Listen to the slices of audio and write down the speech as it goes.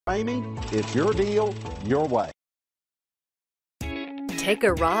Ramey, it's your deal, your way. Take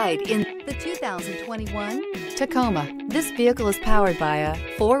a ride in the 2021 Tacoma. This vehicle is powered by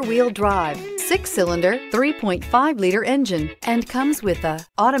a four-wheel drive, 6-cylinder, 3.5-liter engine and comes with a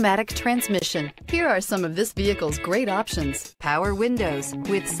automatic transmission. Here are some of this vehicle's great options: power windows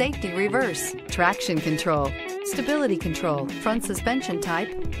with safety reverse, traction control, stability control, front suspension type,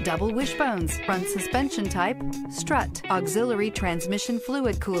 double wishbones, front suspension type, strut, auxiliary transmission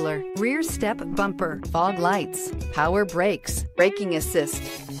fluid cooler, rear step bumper, fog lights, power brakes, braking assist.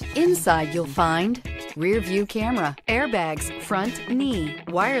 Inside you'll find rear view camera, airbags, front knee,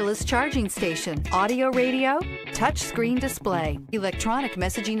 wireless charging station, audio radio, touch screen display, electronic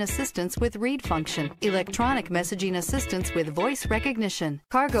messaging assistance with read function, electronic messaging assistance with voice recognition,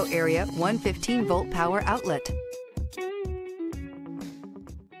 cargo area 115-volt power outlet.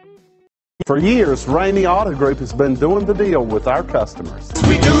 For years, Ramey Auto Group has been doing the deal with our customers.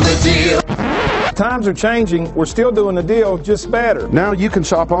 We do the deal. Times are changing. We're still doing the deal, just better. Now you can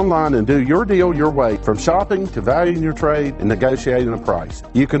shop online and do your deal your way, from shopping to valuing your trade and negotiating a price.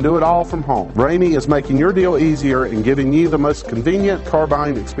 You can do it all from home. Ramey is making your deal easier and giving you the most convenient car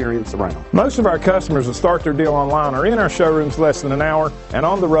buying experience around. Most of our customers that start their deal online are in our showrooms less than an hour and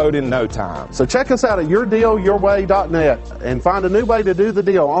on the road in no time. So check us out at yourdealyourway.net and find a new way to do the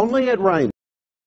deal only at Ramey.